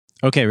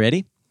Okay,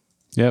 ready?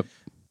 Yep.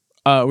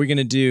 We're going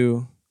to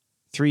do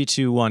 3,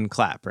 2, 1,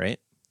 clap, right?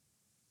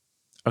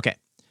 Okay.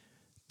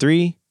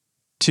 3,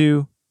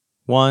 2,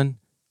 1.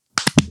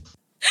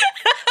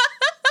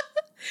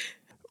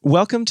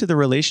 Welcome to the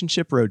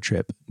Relationship Road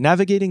Trip,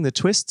 navigating the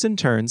twists and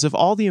turns of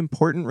all the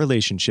important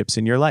relationships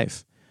in your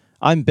life.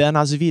 I'm Ben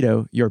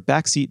Azevedo, your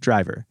backseat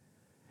driver.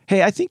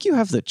 Hey, I think you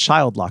have the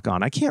child lock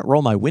on. I can't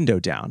roll my window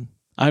down.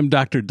 I'm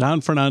Dr.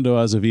 Don Fernando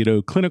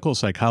Azevedo, clinical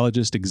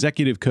psychologist,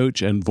 executive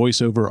coach, and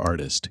voiceover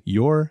artist,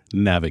 your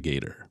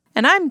navigator.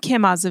 And I'm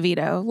Kim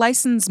Azevedo,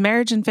 licensed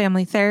marriage and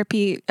family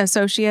therapy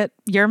associate,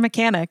 your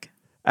mechanic.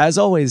 As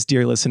always,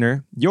 dear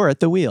listener, you're at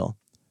the wheel.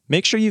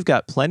 Make sure you've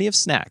got plenty of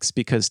snacks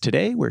because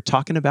today we're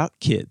talking about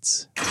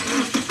kids.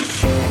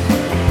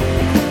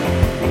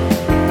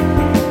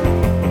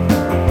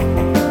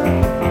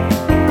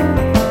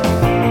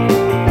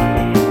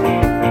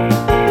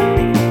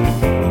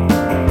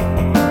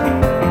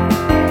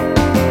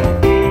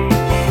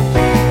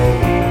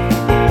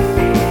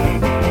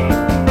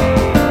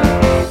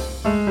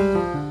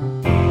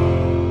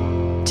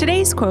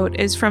 Today's quote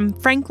is from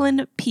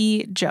Franklin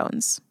P.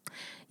 Jones.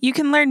 You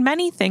can learn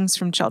many things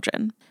from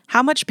children.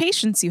 How much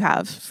patience you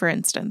have, for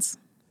instance.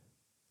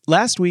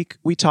 Last week,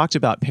 we talked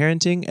about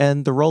parenting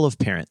and the role of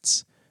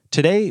parents.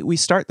 Today, we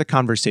start the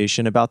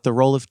conversation about the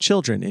role of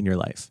children in your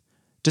life.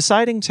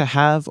 Deciding to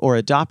have or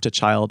adopt a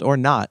child or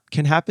not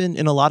can happen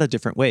in a lot of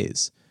different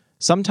ways.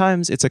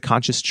 Sometimes it's a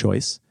conscious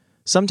choice.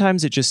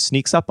 Sometimes it just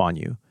sneaks up on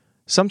you.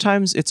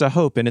 Sometimes it's a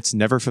hope and it's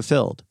never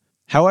fulfilled.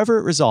 However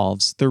it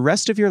resolves, the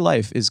rest of your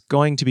life is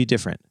going to be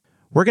different.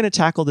 We're going to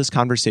tackle this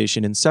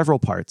conversation in several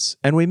parts,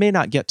 and we may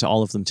not get to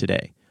all of them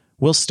today.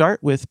 We'll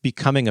start with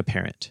becoming a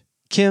parent.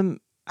 Kim,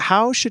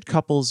 how should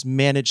couples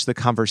manage the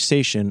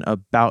conversation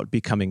about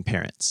becoming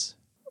parents?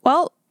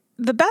 Well,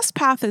 the best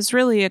path is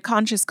really a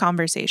conscious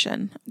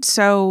conversation.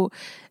 So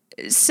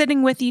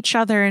sitting with each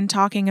other and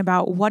talking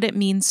about what it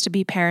means to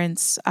be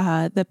parents,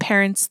 the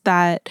parents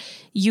that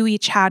you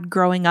each had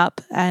growing up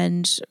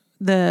and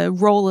the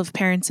role of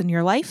parents in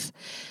your life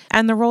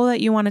and the role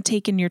that you want to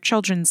take in your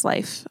children's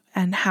life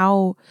and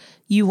how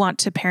you want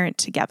to parent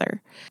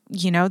together.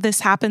 You know, this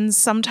happens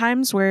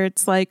sometimes where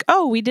it's like,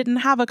 oh, we didn't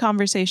have a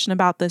conversation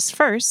about this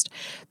first,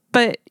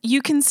 but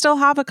you can still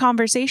have a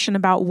conversation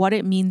about what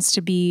it means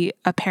to be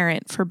a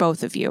parent for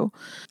both of you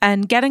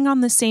and getting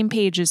on the same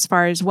page as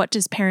far as what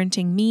does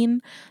parenting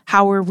mean?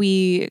 How are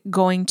we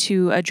going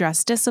to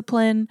address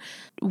discipline?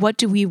 What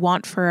do we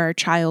want for our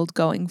child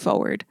going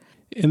forward?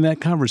 And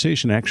that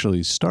conversation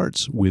actually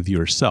starts with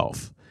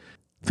yourself.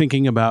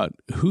 Thinking about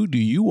who do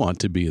you want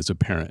to be as a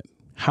parent?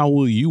 How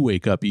will you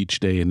wake up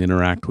each day and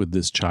interact with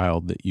this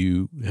child that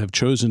you have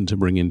chosen to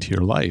bring into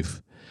your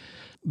life?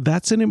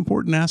 That's an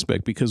important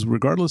aspect because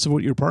regardless of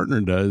what your partner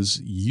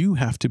does, you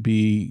have to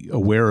be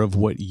aware of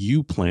what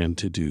you plan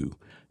to do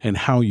and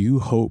how you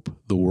hope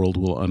the world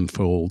will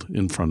unfold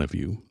in front of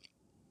you.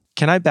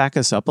 Can I back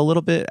us up a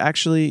little bit?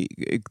 Actually,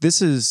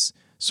 this is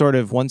sort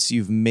of once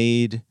you've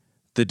made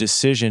the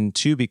decision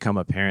to become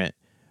a parent.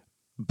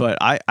 But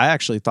I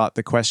actually thought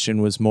the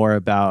question was more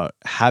about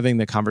having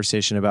the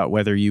conversation about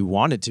whether you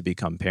wanted to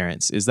become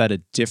parents. Is that a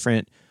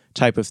different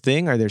type of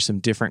thing? Are there some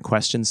different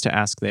questions to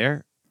ask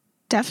there?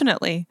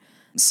 Definitely.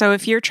 So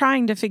if you're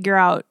trying to figure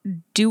out,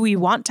 do we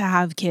want to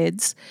have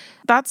kids?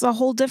 That's a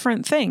whole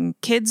different thing.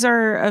 Kids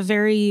are a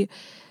very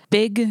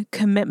big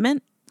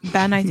commitment.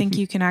 Ben, I think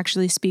you can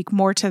actually speak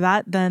more to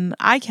that than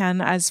I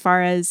can as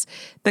far as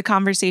the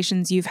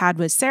conversations you've had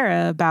with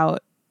Sarah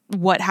about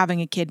what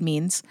having a kid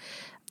means,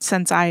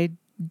 since I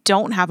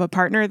don't have a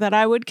partner that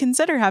I would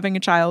consider having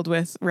a child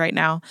with right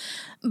now.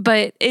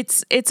 But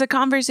it's a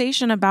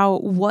conversation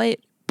about what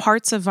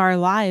parts of our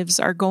lives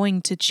are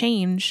going to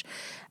change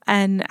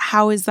and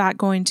how is that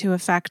going to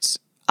affect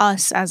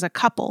us as a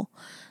couple.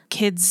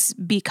 Kids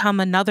become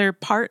another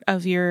part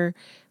of your...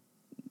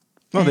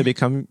 Well, they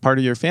become part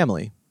of your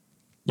family.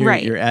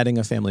 Right. You're adding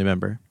a family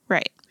member.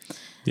 Right.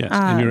 Yes,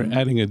 and you're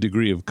adding a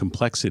degree of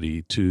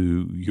complexity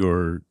to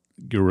your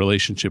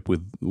relationship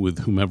with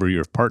whomever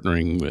you're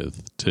partnering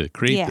with to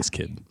create this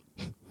kid.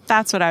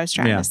 That's what I was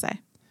trying to say.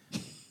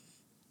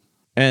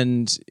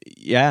 And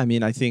I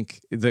mean, I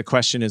think the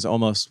question is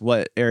almost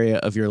what area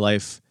of your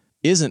life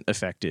isn't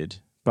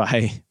affected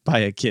by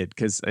a kid?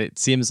 Because it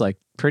seems like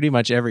pretty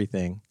much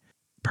everything.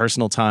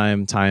 Personal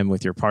time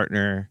with your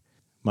partner,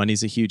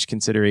 money's a huge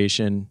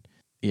consideration,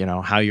 you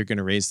know, how you're going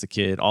to raise the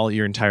kid, all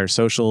your entire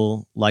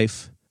social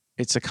life.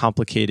 It's a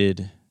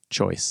complicated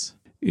choice.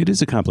 It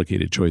is a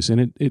complicated choice,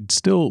 and it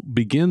still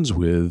begins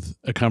with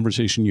a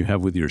conversation you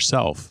have with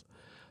yourself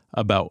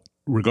about,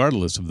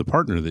 regardless of the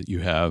partner that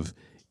you have,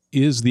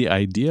 is the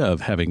idea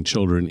of having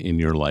children in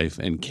your life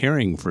and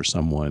caring for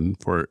someone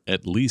for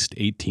at least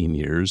 18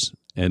 years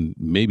and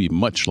maybe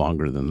much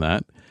longer than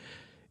that,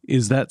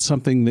 is that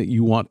something that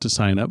you want to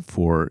sign up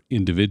for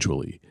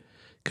individually?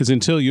 Because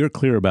until you're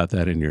clear about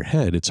that in your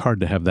head, it's hard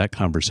to have that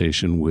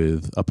conversation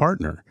with a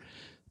partner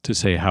to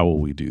say, how will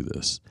we do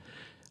this?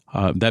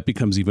 That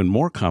becomes even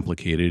more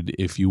complicated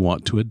if you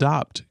want to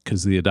adopt,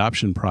 because the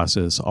adoption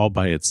process all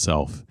by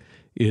itself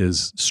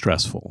is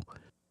stressful.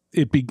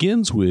 It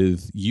begins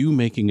with you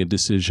making a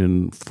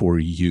decision for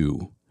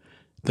you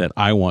that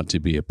I want to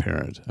be a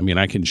parent. I mean,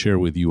 I can share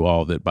with you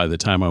all that by the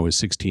time I was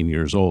 16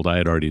 years old, I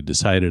had already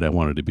decided I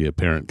wanted to be a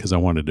parent because I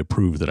wanted to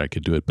prove that I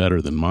could do it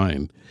better than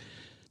mine.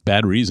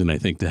 Bad reason, I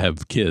think, to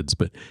have kids,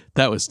 but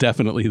that was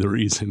definitely the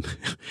reason.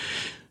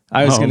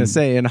 I was going to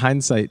say, in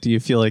hindsight, do you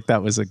feel like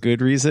that was a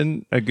good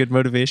reason, a good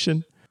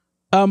motivation?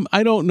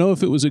 I don't know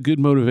if it was a good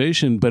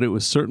motivation, but it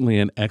was certainly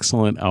an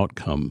excellent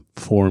outcome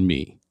for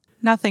me.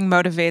 Nothing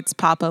motivates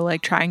Papa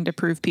like trying to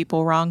prove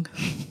people wrong.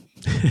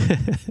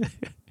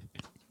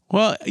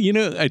 Well,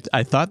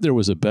 I thought there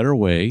was a better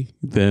way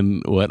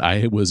than what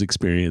I was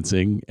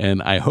experiencing,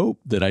 and I hope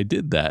that I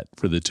did that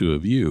for the two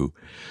of you.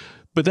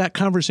 But that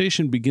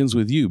conversation begins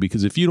with you,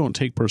 because if you don't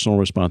take personal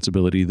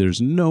responsibility,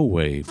 there's no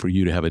way for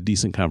you to have a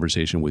decent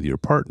conversation with your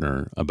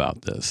partner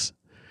about this.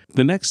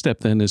 The next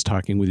step then is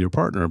talking with your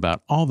partner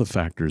about all the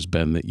factors,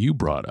 Ben, that you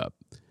brought up.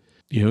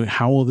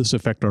 How will this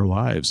affect our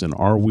lives, and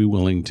are we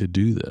willing to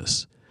do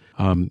this?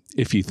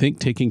 If you think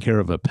taking care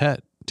of a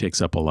pet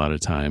takes up a lot of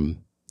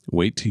time,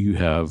 wait till you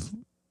have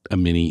a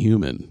mini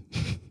human.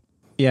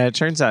 Yeah, it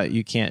turns out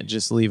you can't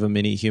just leave a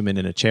mini human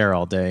in a chair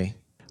all day.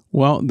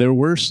 Well, there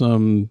were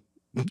some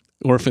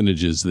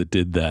orphanages that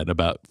did that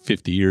about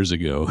 50 years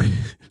ago.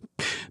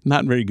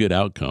 Not very good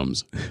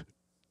outcomes.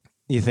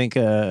 You think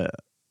a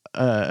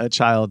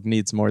child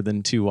needs more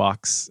than 2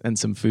 walks and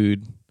some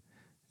food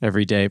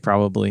every day,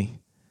 probably.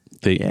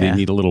 They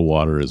need a little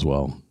water as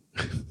well.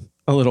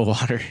 A little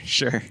water,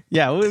 sure.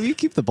 Yeah, well, you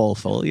keep the bowl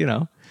full,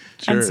 Sure.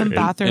 And some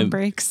bathroom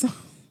breaks.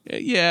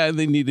 Yeah,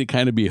 they need to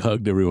kind of be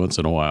hugged every once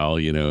in a while,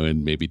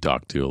 and maybe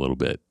talked to a little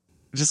bit.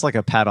 Just like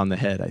a pat on the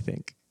head, I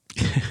think.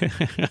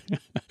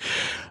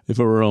 If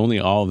it were only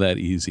all that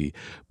easy.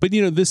 But,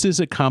 this is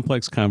a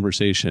complex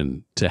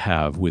conversation to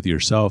have with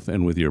yourself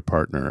and with your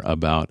partner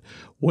about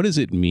what does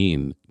it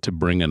mean to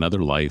bring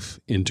another life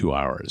into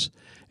ours,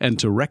 and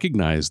to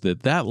recognize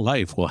that that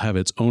life will have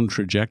its own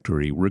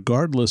trajectory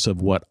regardless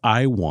of what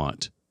I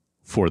want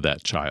for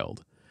that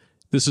child.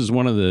 This is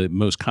one of the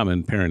most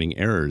common parenting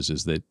errors,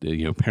 is that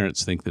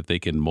parents think that they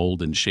can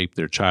mold and shape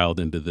their child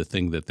into the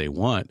thing that they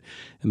want.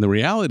 And the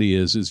reality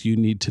is you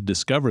need to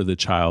discover the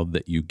child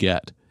that you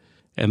get.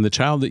 And the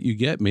child that you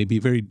get may be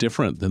very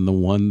different than the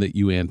one that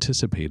you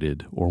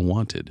anticipated or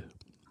wanted.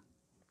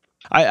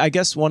 I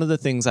guess one of the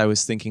things I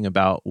was thinking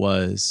about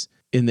was,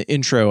 in the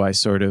intro, I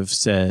sort of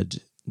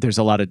said there's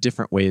a lot of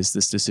different ways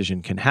this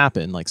decision can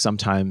happen. Like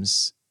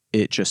sometimes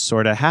it just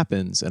sort of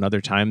happens, and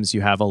other times you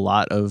have a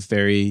lot of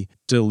very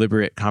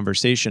deliberate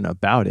conversation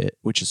about it,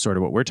 which is sort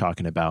of what we're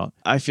talking about.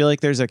 I feel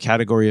like there's a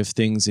category of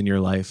things in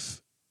your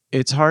life.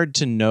 It's hard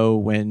to know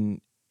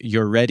when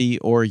you're ready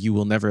or you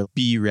will never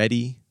be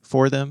ready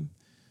for them.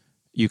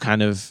 You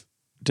kind of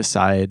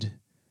decide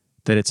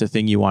that it's a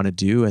thing you want to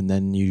do, and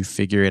then you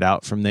figure it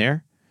out from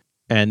there.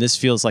 And this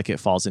feels like it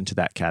falls into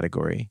that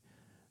category.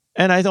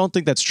 And I don't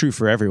think that's true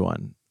for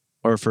everyone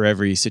or for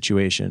every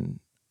situation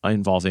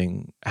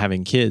involving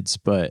having kids,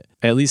 but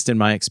at least in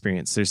my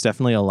experience, there's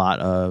definitely a lot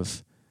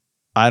of,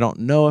 I don't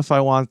know if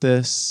I want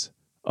this.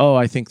 Oh,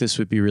 I think this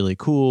would be really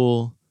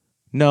cool.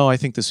 No, I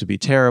think this would be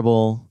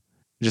terrible.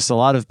 Just a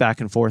lot of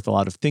back and forth, a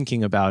lot of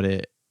thinking about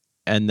it.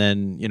 And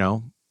then,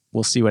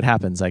 we'll see what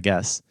happens, I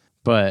guess.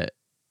 But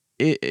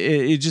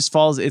it just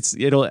falls,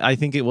 I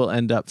think it will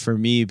end up for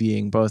me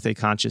being both a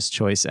conscious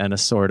choice and a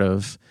sort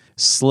of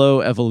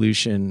slow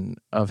evolution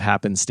of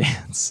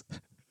happenstance.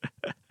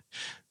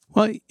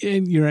 Well,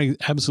 and you're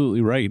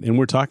absolutely right. And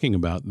we're talking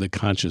about the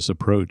conscious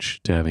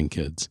approach to having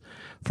kids.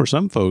 For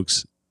some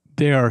folks,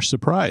 they are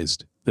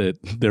surprised that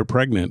they're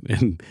pregnant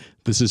and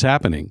this is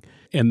happening.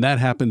 And that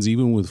happens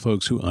even with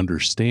folks who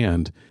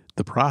understand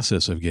the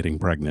process of getting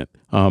pregnant.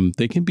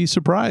 They can be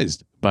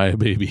surprised by a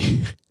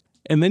baby.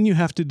 And then you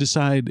have to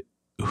decide,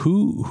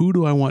 who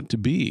do I want to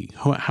be?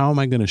 How am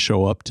I going to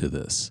show up to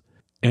this?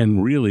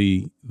 And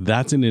really,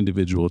 that's an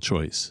individual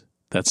choice.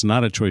 That's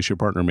not a choice your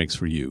partner makes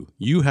for you.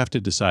 You have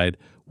to decide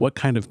what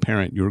kind of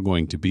parent you're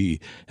going to be.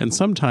 And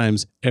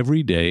sometimes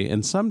every day,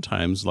 and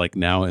sometimes, like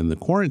now in the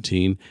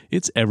quarantine,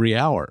 it's every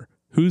hour.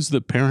 Who's the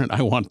parent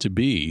I want to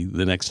be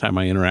the next time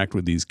I interact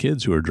with these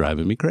kids who are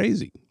driving me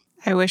crazy?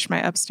 I wish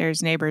my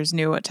upstairs neighbors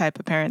knew what type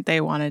of parent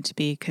they wanted to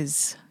be,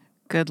 because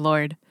good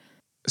Lord.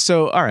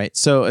 So, all right.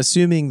 So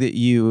assuming that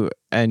you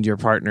and your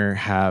partner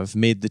have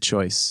made the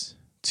choice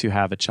to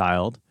have a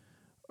child,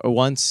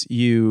 once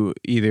you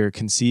either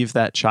conceive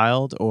that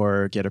child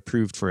or get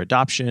approved for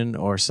adoption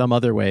or some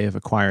other way of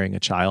acquiring a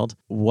child,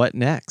 what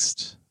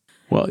next?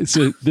 Well,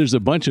 there's a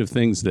bunch of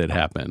things that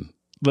happen.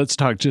 Let's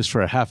talk just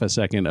for a half a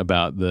second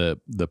about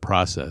the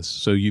process.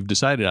 So you've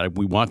decided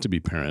we want to be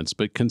parents,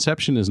 but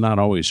conception is not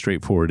always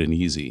straightforward and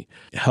easy.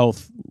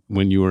 Health,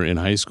 when you were in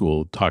high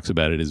school, talks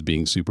about it as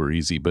being super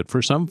easy, but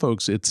for some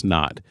folks, it's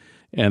not.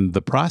 And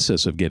the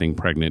process of getting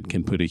pregnant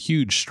can put a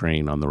huge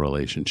strain on the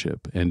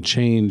relationship and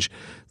change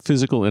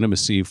physical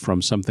intimacy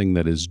from something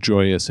that is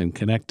joyous and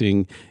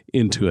connecting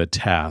into a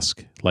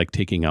task like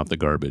taking out the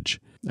garbage,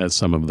 as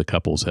some of the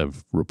couples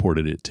have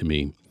reported it to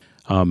me.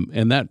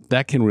 And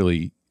that can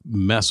really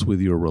mess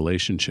with your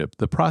relationship.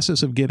 The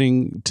process of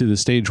getting to the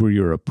stage where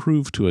you're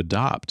approved to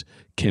adopt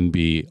can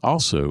be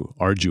also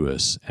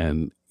arduous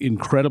and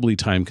incredibly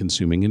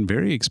time-consuming and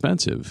very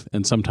expensive,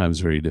 and sometimes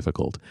very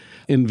difficult.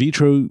 In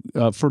vitro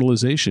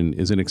fertilization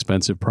is an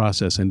expensive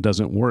process and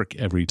doesn't work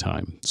every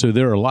time. So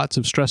there are lots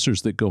of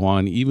stressors that go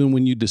on even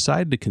when you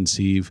decide to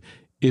conceive,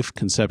 if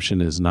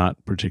conception is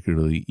not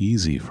particularly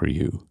easy for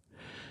you.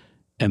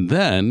 And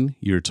then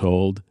you're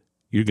told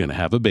you're going to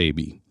have a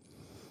baby.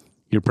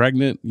 You're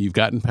pregnant, you've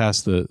gotten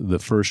past the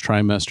first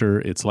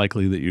trimester, it's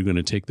likely that you're going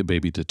to take the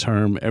baby to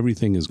term,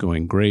 everything is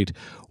going great,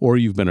 or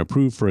you've been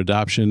approved for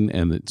adoption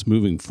and it's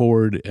moving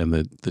forward and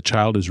the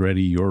child is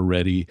ready, you're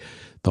ready,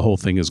 the whole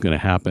thing is going to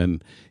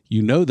happen.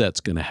 You know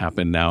that's going to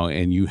happen now,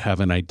 and you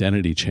have an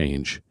identity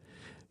change.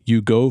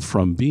 You go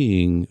from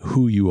being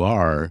who you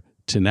are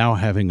to now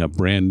having a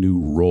brand new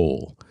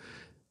role,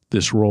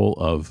 this role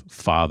of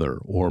father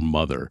or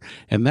mother.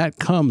 And that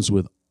comes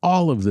with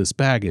all of this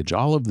baggage,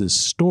 all of this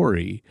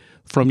story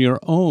from your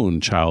own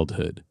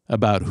childhood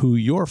about who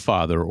your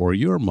father or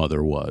your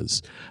mother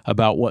was,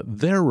 about what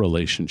their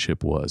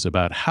relationship was,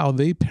 about how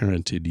they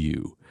parented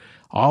you.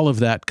 All of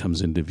that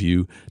comes into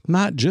view,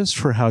 not just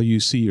for how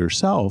you see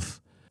yourself,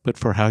 but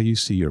for how you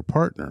see your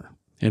partner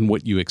and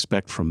what you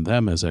expect from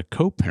them as a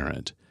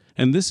co-parent.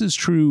 And this is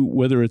true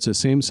whether it's a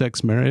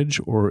same-sex marriage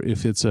or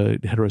if it's a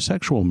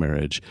heterosexual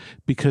marriage,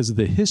 because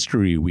the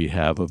history we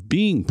have of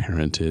being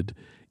parented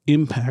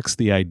impacts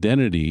the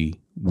identity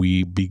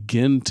we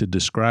begin to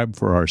describe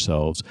for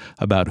ourselves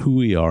about who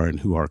we are and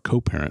who our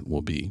co-parent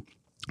will be.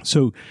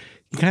 So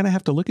you kind of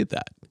have to look at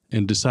that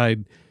and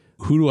decide,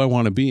 who do I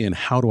want to be and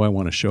how do I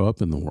want to show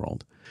up in the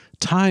world?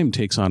 Time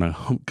takes on a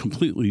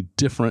completely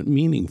different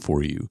meaning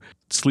for you.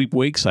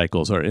 Sleep-wake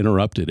cycles are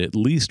interrupted at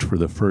least for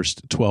the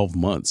first 12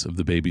 months of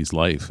the baby's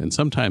life, and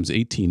sometimes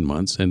 18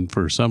 months, and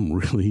for some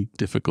really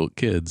difficult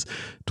kids,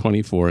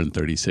 24 and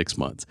 36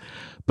 months.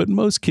 But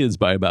most kids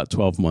by about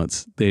 12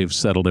 months, they've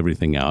settled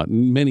everything out.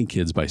 And many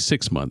kids by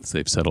 6 months,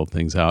 they've settled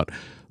things out.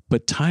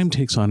 But time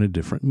takes on a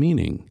different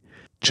meaning.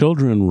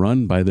 Children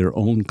run by their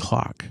own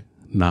clock,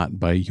 not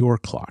by your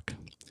clock.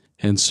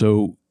 And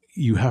so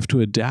you have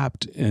to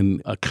adapt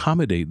and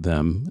accommodate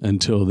them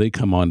until they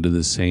come onto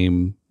the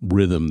same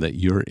rhythm that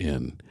you're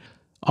in.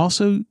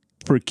 Also,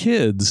 for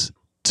kids,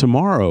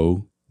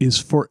 tomorrow is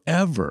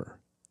forever.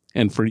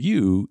 And for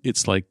you,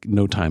 it's like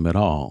no time at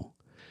all.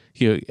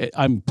 You know,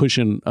 I'm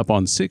pushing up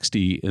on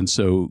 60, and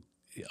so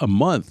a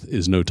month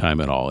is no time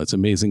at all. It's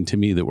amazing to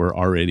me that we're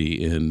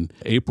already in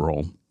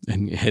April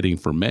and heading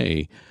for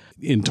May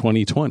in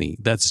 2020.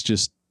 That's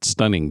just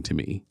stunning to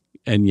me.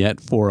 And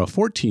yet for a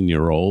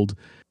 14-year-old,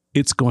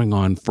 it's going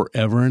on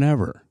forever and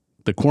ever.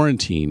 The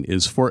quarantine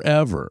is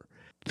forever.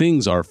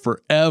 Things are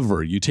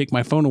forever. You take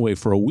my phone away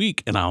for a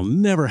week, and I'll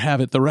never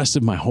have it the rest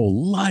of my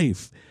whole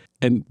life.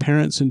 And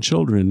parents and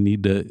children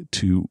need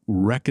to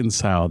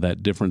reconcile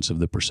that difference of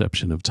the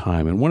perception of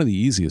time. And one of the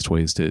easiest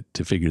ways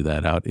to figure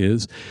that out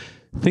is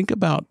think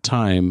about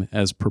time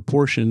as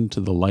proportion to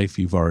the life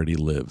you've already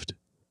lived.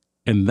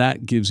 And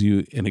that gives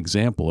you an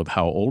example of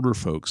how older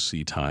folks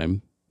see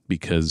time,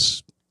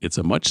 because it's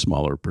a much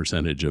smaller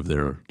percentage of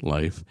their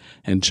life,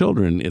 and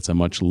children, it's a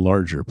much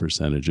larger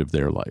percentage of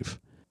their life.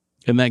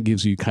 And that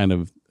gives you kind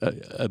of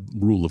a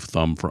rule of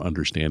thumb for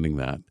understanding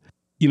that.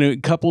 You know,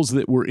 couples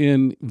that were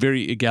in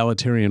very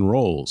egalitarian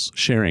roles,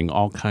 sharing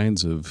all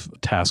kinds of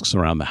tasks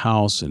around the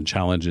house and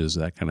challenges,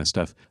 that kind of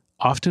stuff,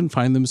 often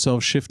find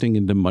themselves shifting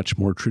into much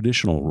more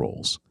traditional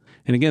roles.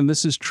 And again,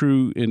 this is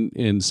true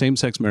in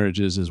same-sex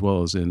marriages as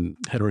well as in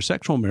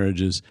heterosexual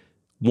marriages.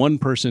 One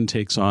person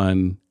takes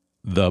on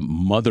the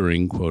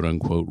mothering,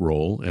 quote-unquote,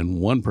 role, and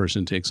one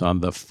person takes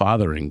on the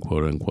fathering,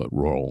 quote-unquote,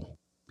 role.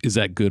 Is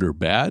that good or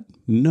bad?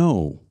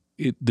 No.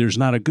 There's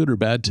not a good or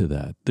bad to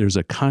that. There's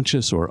a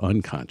conscious or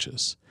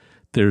unconscious.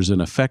 There's an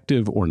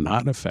effective or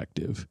not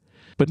effective,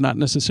 but not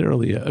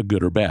necessarily a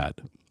good or bad.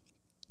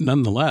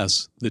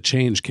 Nonetheless, the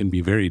change can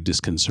be very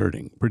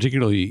disconcerting,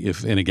 particularly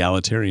if an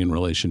egalitarian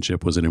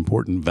relationship was an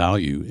important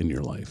value in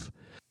your life.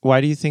 Why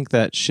do you think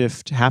that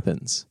shift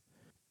happens?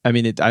 I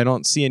mean, I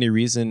don't see any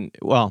reason.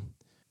 Well,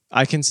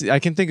 I can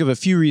think of a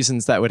few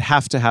reasons that would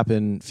have to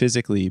happen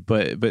physically,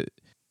 but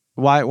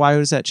why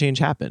does that change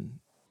happen?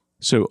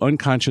 So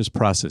unconscious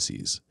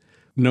processes.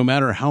 No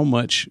matter how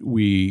much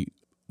we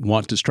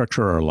want to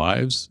structure our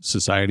lives,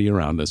 society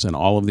around us, and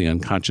all of the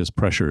unconscious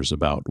pressures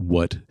about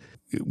what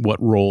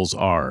roles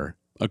are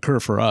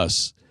occur for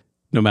us,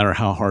 no matter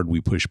how hard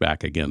we push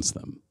back against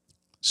them.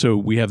 So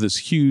we have this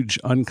huge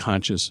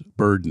unconscious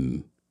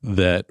burden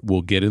that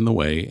will get in the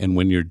way. And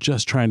when you're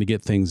just trying to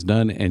get things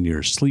done and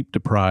you're sleep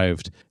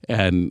deprived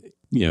and,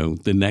 you know,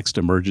 the next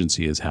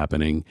emergency is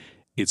happening,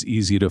 it's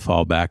easy to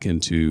fall back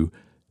into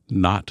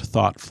not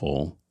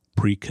thoughtful,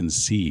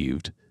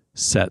 preconceived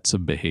sets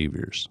of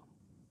behaviors.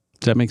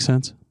 Does that make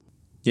sense?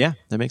 Yeah,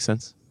 that makes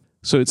sense.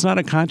 So it's not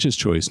a conscious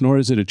choice, nor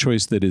is it a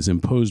choice that is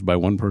imposed by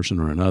one person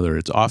or another.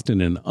 It's often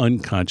an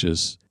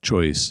unconscious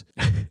choice.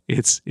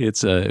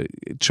 It's a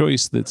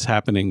choice that's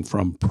happening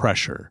from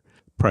pressure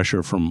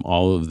from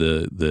all of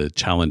the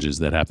challenges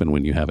that happen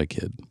when you have a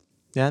kid.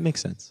 Yeah, that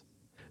makes sense.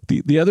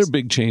 The other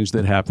big change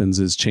that happens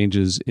is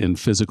changes in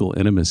physical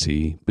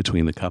intimacy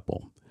between the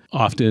couple.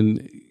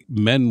 Often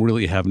men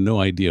really have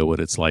no idea what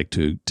it's like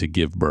to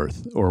give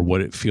birth or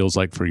what it feels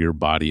like for your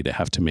body to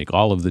have to make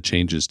all of the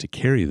changes to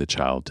carry the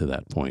child to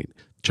that point.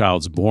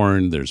 Child's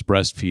born, there's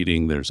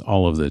breastfeeding, there's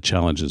all of the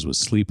challenges with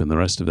sleep and the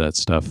rest of that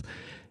stuff.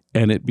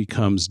 And it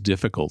becomes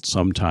difficult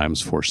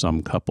sometimes for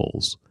some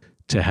couples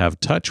to have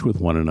touch with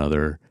one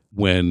another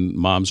when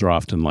moms are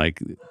often like,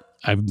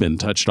 I've been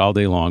touched all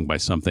day long by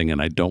something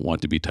and I don't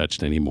want to be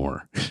touched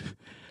anymore.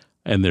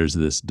 And there's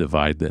this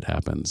divide that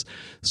happens.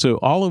 So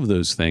all of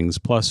those things,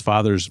 plus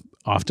fathers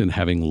often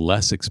having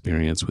less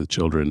experience with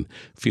children,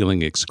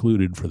 feeling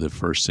excluded for the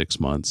first 6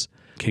 months,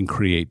 can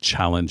create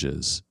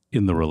challenges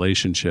in the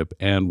relationship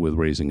and with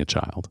raising a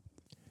child.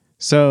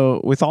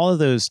 So with all of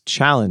those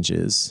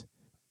challenges,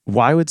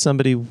 why would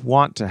somebody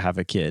want to have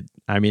a kid?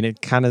 I mean,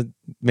 it kind of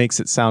makes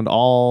it sound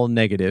all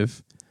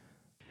negative.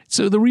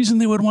 So the reason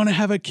they would want to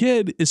have a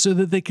kid is so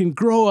that they can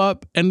grow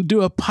up and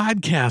do a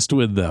podcast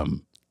with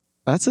them.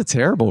 That's a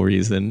terrible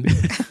reason.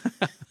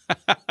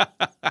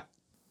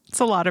 It's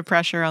a lot of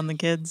pressure on the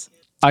kids.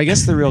 I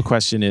guess the real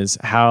question is,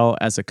 how,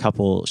 as a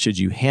couple, should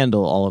you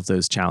handle all of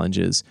those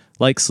challenges,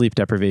 like sleep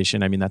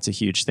deprivation? I mean, that's a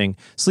huge thing.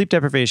 Sleep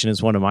deprivation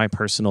is one of my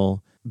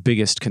personal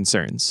biggest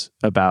concerns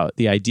about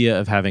the idea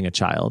of having a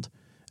child.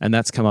 And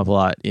that's come up a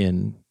lot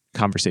in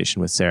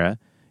conversation with Sarah.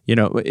 You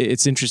know,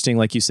 it's interesting,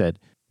 like you said,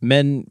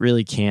 men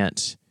really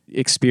can't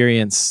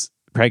experience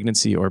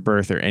pregnancy or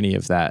birth or any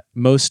of that.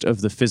 Most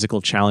of the physical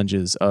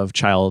challenges of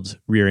child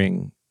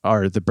rearing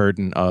are the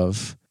burden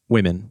of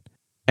women.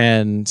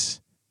 And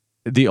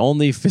the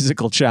only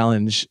physical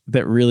challenge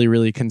that really,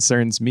 really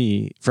concerns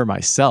me for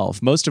myself,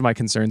 most of my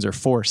concerns are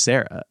for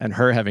Sarah and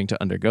her having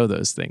to undergo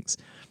those things.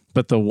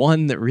 But the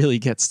one that really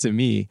gets to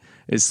me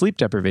is sleep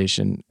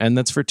deprivation. And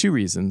that's for two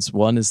reasons.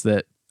 One is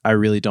that I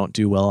really don't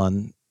do well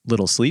on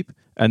little sleep.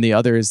 And the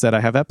other is that I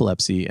have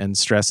epilepsy, and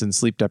stress and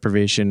sleep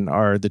deprivation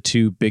are the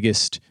two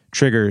biggest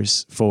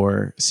triggers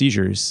for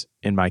seizures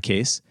in my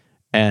case.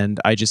 And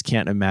I just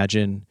can't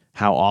imagine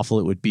how awful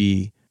it would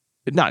be,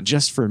 not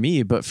just for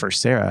me, but for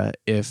Sarah,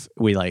 if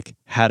we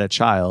had a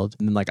child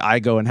and then I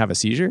go and have a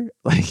seizure.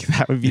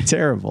 That would be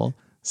terrible.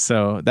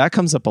 So that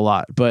comes up a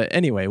lot. But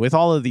anyway, with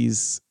all of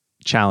these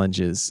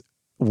challenges,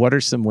 what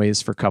are some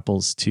ways for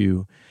couples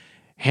to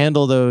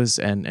handle those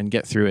and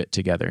get through it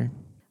together?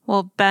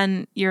 Well,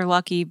 Ben, you're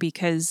lucky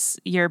because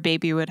your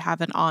baby would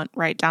have an aunt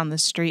right down the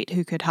street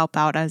who could help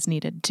out as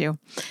needed too.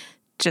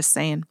 Just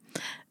saying.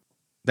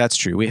 That's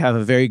true. We have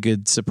a very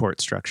good support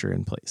structure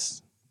in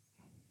place.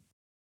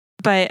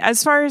 But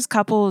as far as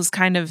couples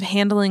kind of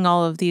handling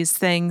all of these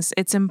things,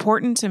 it's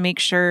important to make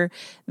sure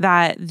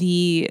that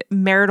the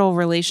marital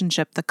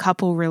relationship, the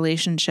couple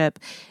relationship,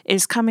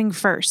 is coming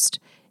first.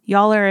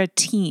 Y'all are a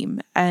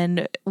team.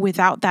 And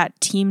without that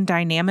team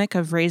dynamic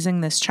of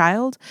raising this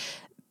child,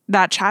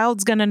 that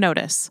child's going to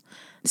notice.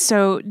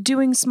 So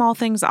doing small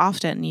things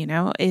often,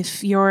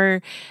 if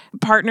your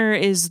partner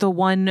is the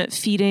one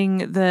feeding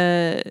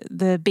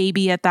the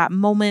baby at that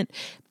moment,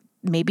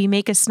 maybe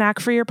make a snack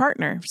for your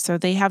partner so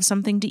they have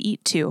something to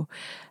eat too.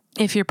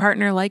 If your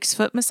partner likes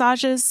foot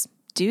massages,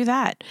 do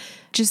that.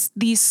 Just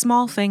these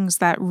small things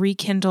that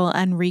rekindle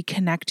and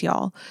reconnect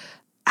y'all.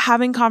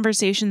 Having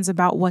conversations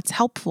about what's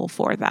helpful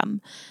for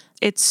them.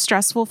 It's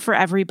stressful for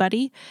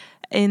everybody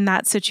in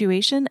that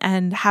situation,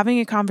 and having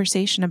a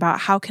conversation about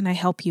how can I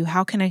help you?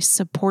 How can I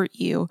support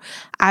you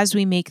as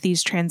we make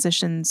these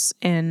transitions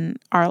in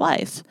our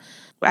life?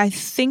 I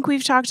think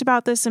we've talked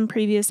about this in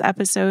previous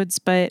episodes,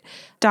 but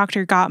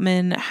Dr.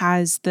 Gottman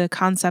has the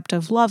concept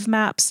of love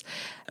maps,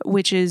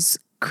 which is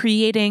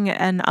creating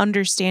an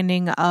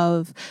understanding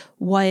of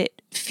what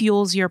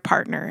fuels your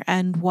partner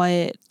and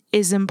what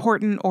is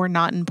important or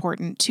not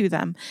important to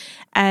them.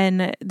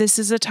 And this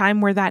is a time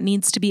where that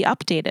needs to be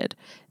updated.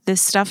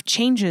 This stuff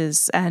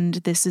changes, and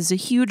this is a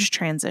huge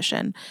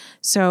transition.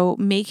 So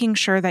making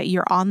sure that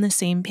you're on the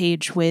same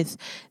page with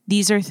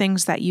these are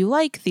things that you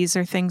like, these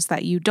are things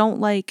that you don't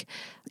like.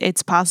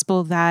 It's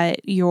possible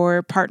that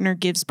your partner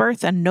gives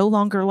birth and no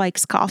longer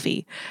likes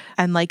coffee,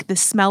 and the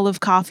smell of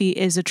coffee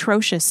is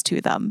atrocious to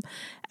them.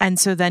 And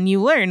so then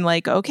you learn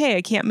okay,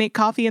 I can't make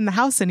coffee in the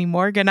house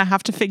anymore. Gonna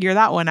have to figure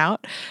that one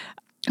out.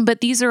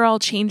 But these are all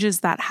changes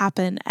that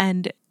happen,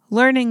 and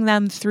learning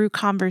them through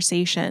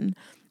conversation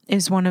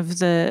is one of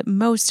the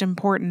most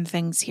important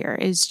things here,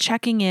 is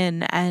checking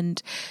in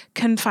and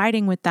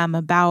confiding with them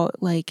about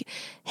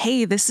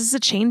hey, this is a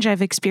change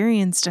I've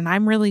experienced and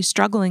I'm really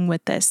struggling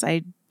with this.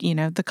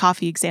 The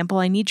coffee example,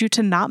 I need you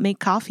to not make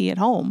coffee at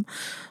home.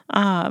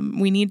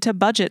 We need to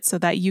budget so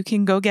that you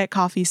can go get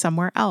coffee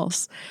somewhere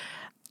else.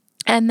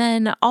 And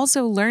then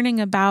also learning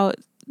about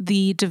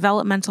the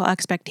developmental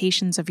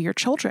expectations of your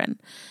children.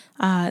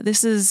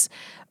 This is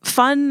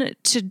fun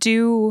to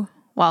do.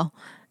 Well,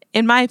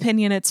 in my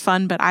opinion, it's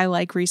fun, but I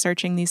like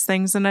researching these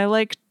things and I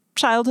like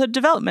childhood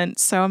development.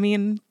 So,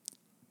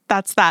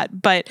 that's that.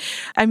 But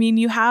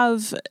you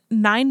have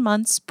 9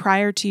 months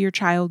prior to your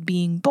child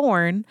being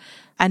born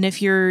And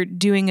if you're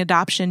doing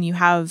adoption, you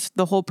have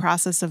the whole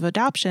process of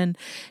adoption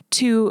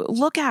to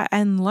look at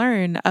and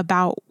learn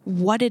about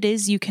what it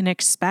is you can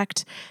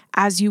expect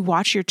as you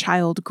watch your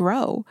child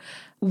grow.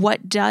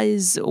 What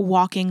does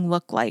walking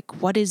look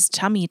like? What is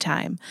tummy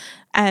time?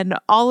 And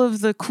all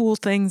of the cool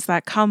things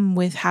that come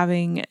with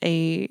having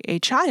a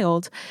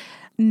child.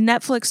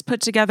 Netflix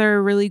put together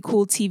a really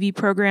cool TV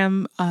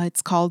program.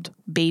 It's called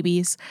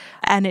Babies,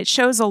 and it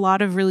shows a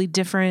lot of really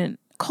different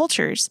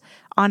cultures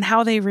on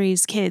how they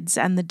raise kids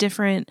and the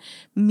different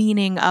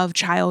meaning of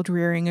child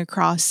rearing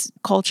across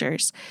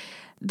cultures.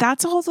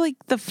 That's all like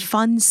the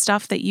fun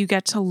stuff that you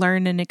get to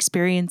learn and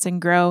experience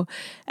and grow.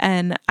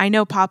 And I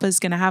know Papa's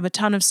going to have a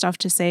ton of stuff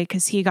to say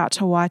because he got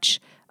to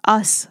watch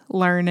us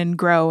learn and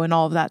grow and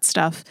all of that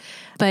stuff.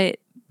 But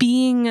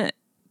being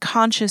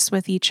conscious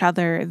with each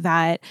other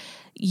that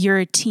you're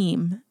a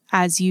team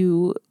as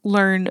you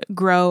learn,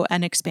 grow,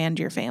 and expand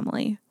your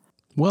family.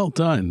 Well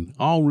done.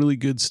 All really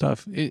good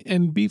stuff.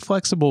 And be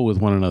flexible with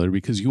one another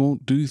because you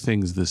won't do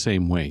things the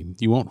same way.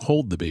 You won't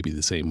hold the baby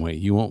the same way.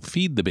 You won't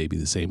feed the baby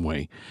the same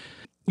way.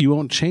 You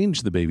won't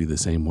change the baby the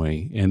same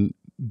way. And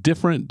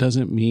different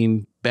doesn't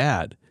mean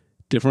bad.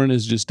 Different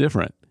is just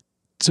different.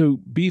 So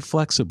be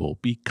flexible,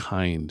 be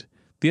kind.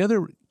 The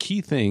other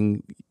key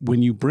thing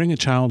when you bring a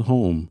child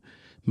home,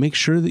 make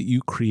sure that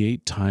you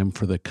create time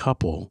for the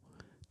couple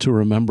to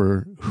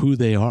remember who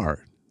they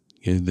are,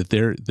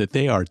 that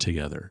they are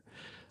together.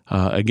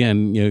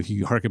 Again, if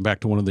you harken back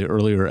to one of the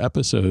earlier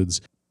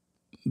episodes,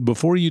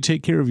 before you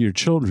take care of your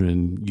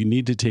children, you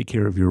need to take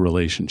care of your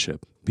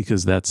relationship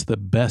because that's the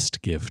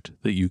best gift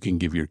that you can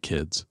give your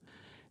kids.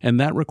 And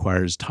that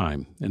requires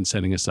time and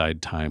setting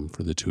aside time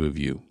for the two of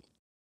you.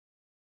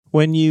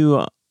 When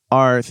you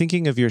are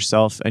thinking of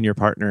yourself and your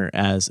partner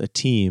as a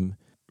team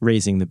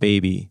raising the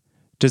baby,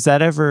 does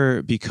that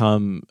ever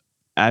become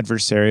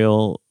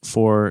adversarial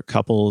for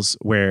couples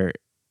where,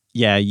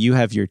 yeah, you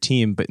have your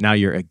team, but now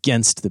you're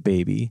against the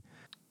baby?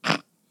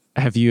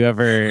 Have you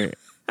ever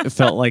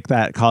felt like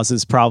that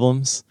causes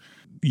problems?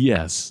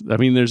 Yes. I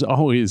mean, there's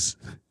always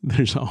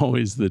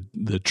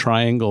the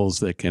triangles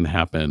that can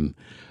happen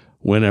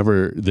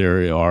whenever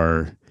there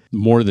are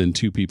more than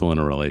two people in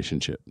a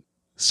relationship.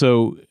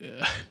 So,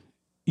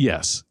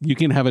 yes, you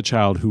can have a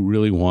child who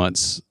really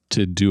wants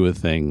to do a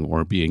thing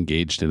or be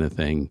engaged in a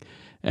thing,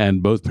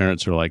 and both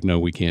parents are like, no,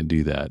 we can't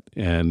do that.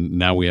 And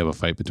now we have a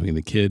fight between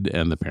the kid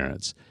and the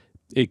parents.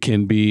 It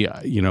can be,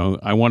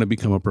 I want to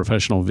become a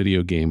professional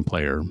video game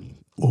player,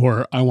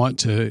 or I want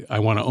to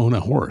own a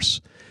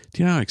horse.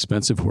 Do you know how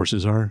expensive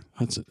horses are?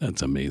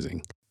 That's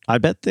amazing. I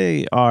bet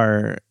they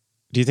are.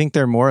 Do you think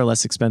they're more or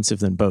less expensive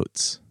than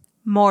boats?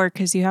 More,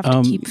 because you have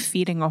to keep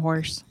feeding a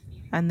horse,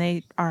 and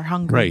they are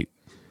hungry. Right.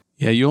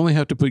 Yeah, you only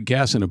have to put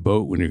gas in a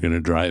boat when you're going to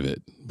drive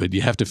it, but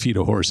you have to feed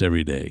a horse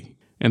every day.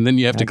 And then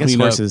you have to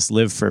clean up. Horses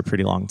live for a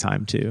pretty long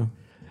time too.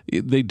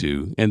 They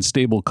do, and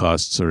stable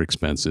costs are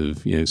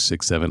expensive.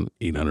 $600,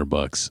 $700,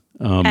 $800.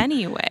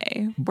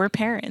 Anyway, we're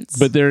parents.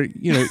 But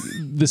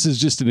this is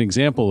just an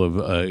example of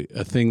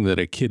a thing that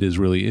a kid is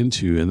really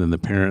into, and then the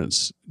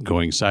parents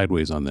going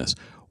sideways on this,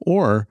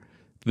 or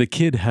the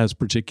kid has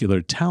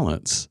particular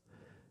talents.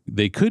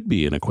 They could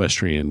be an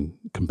equestrian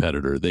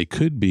competitor. They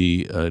could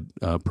be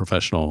a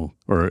professional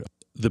or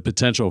the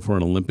potential for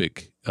an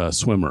Olympic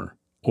swimmer,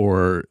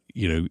 or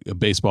a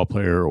baseball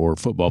player or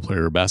football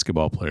player or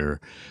basketball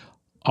player,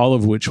 all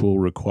of which will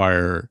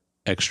require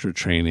extra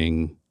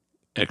training,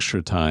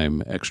 extra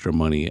time, extra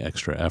money,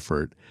 extra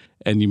effort.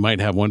 And you might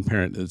have one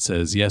parent that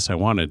says, yes, I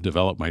want to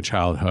develop my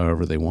child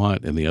however they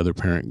want, and the other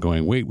parent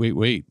going, wait,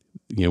 we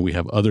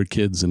have other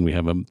kids and we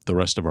have the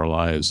rest of our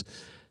lives.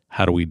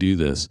 How do we do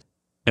this?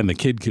 And the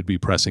kid could be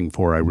pressing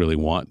for, I really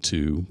want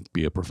to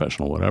be a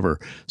professional, whatever.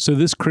 So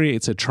this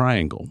creates a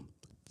triangle.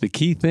 The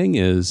key thing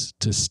is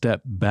to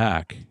step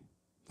back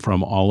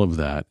from all of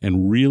that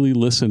and really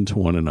listen to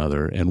one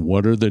another and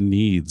what are the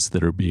needs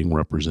that are being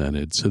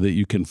represented so that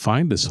you can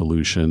find a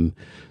solution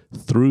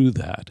through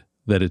that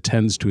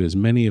attends to as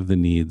many of the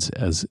needs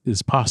as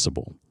is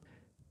possible.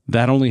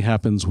 That only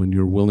happens when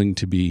you're willing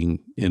to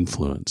be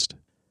influenced.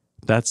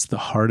 That's the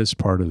hardest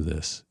part of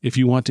this. If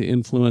you want to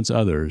influence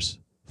others,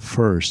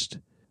 first,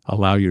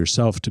 allow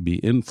yourself to be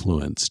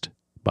influenced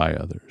by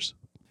others.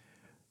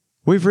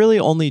 We've really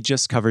only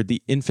just covered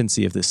the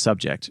infancy of this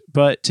subject,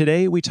 but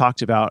today we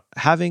talked about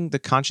having the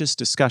conscious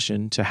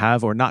discussion to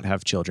have or not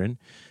have children,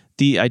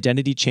 the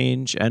identity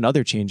change and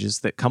other changes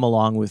that come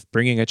along with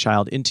bringing a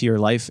child into your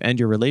life and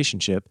your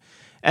relationship,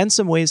 and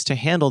some ways to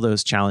handle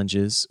those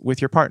challenges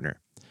with your partner.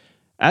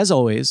 As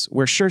always,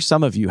 we're sure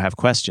some of you have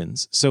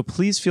questions, so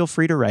please feel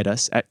free to write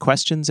us at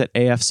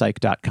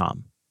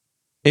questions@afpsych.com.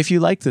 If you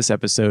liked this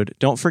episode,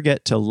 don't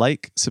forget to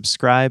like,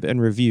 subscribe, and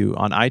review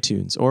on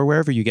iTunes or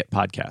wherever you get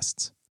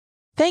podcasts.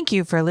 Thank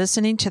you for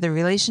listening to the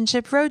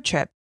Relationship Road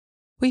Trip.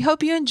 We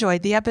hope you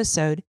enjoyed the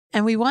episode,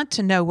 and we want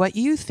to know what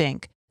you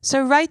think,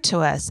 so write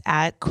to us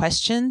at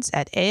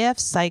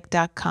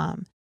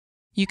questions@afpsych.com.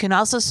 You can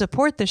also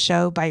support the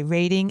show by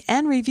rating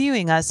and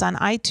reviewing us on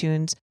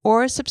iTunes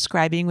or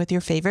subscribing with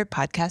your favorite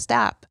podcast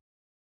app.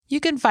 You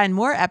can find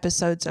more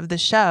episodes of the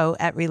show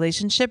at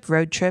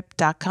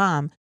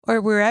relationshiproadtrip.com or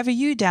wherever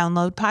you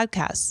download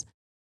podcasts.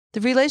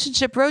 The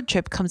Relationship Road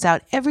Trip comes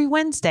out every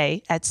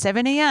Wednesday at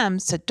 7 a.m.,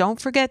 so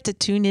don't forget to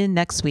tune in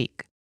next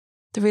week.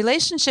 The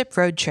Relationship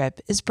Road Trip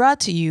is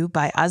brought to you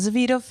by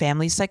Azevedo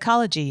Family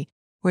Psychology,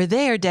 where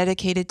they are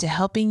dedicated to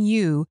helping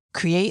you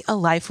create a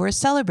life worth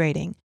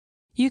celebrating.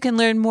 You can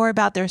learn more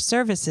about their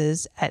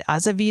services at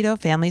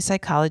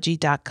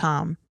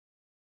azevedofamilypsychology.com.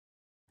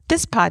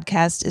 This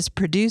podcast is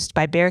produced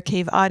by Bear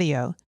Cave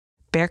Audio.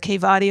 Bear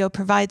Cave Audio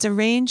provides a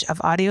range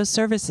of audio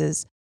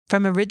services,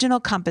 from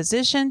original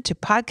composition to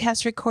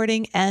podcast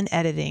recording and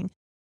editing.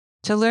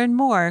 To learn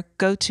more,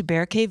 go to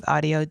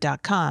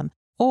bearcaveaudio.com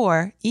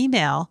or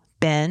email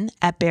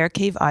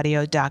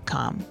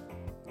ben@bearcaveaudio.com.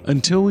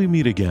 Until we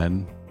meet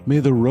again, may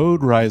the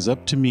road rise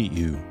up to meet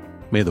you,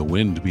 may the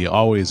wind be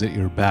always at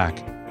your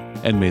back,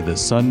 and may the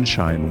sun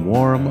shine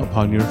warm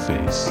upon your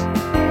face.